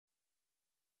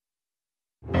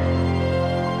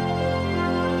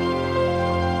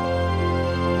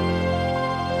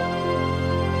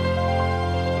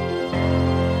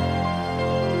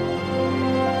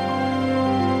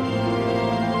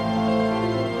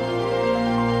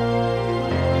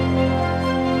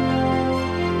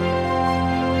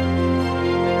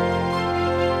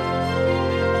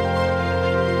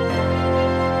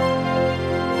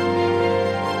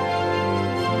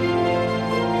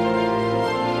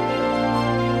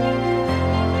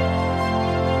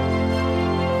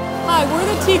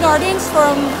Tea Gardens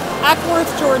from Ackworth,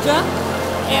 Georgia,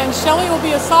 and Shelly will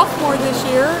be a sophomore this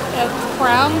year at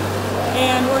Crown,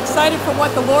 and we're excited for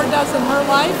what the Lord does in her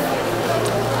life,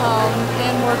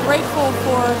 and we're grateful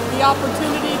for the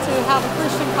opportunity to have a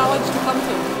Christian college to come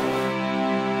to.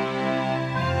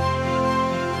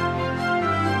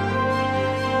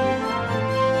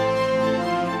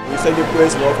 We send you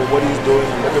praise, Lord, for what He's doing.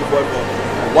 I'm looking forward for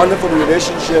a wonderful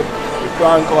relationship with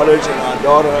Crown College and our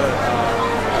daughter,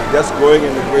 just growing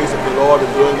in the grace of the Lord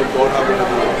and doing what God has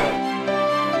to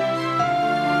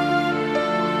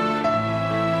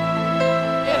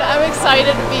do. I'm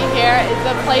excited to be here.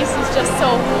 The place is just so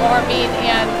warming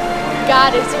and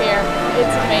God is here.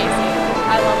 It's amazing.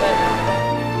 I love it.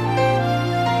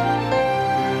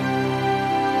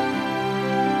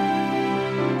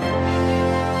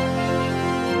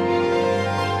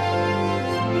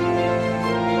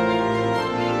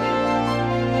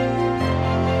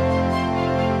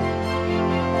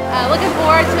 Looking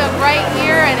forward to a great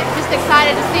year, and just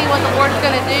excited to see what the Lord's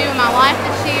going to do in my life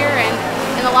this year and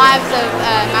in the lives of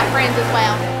my friends as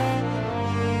well.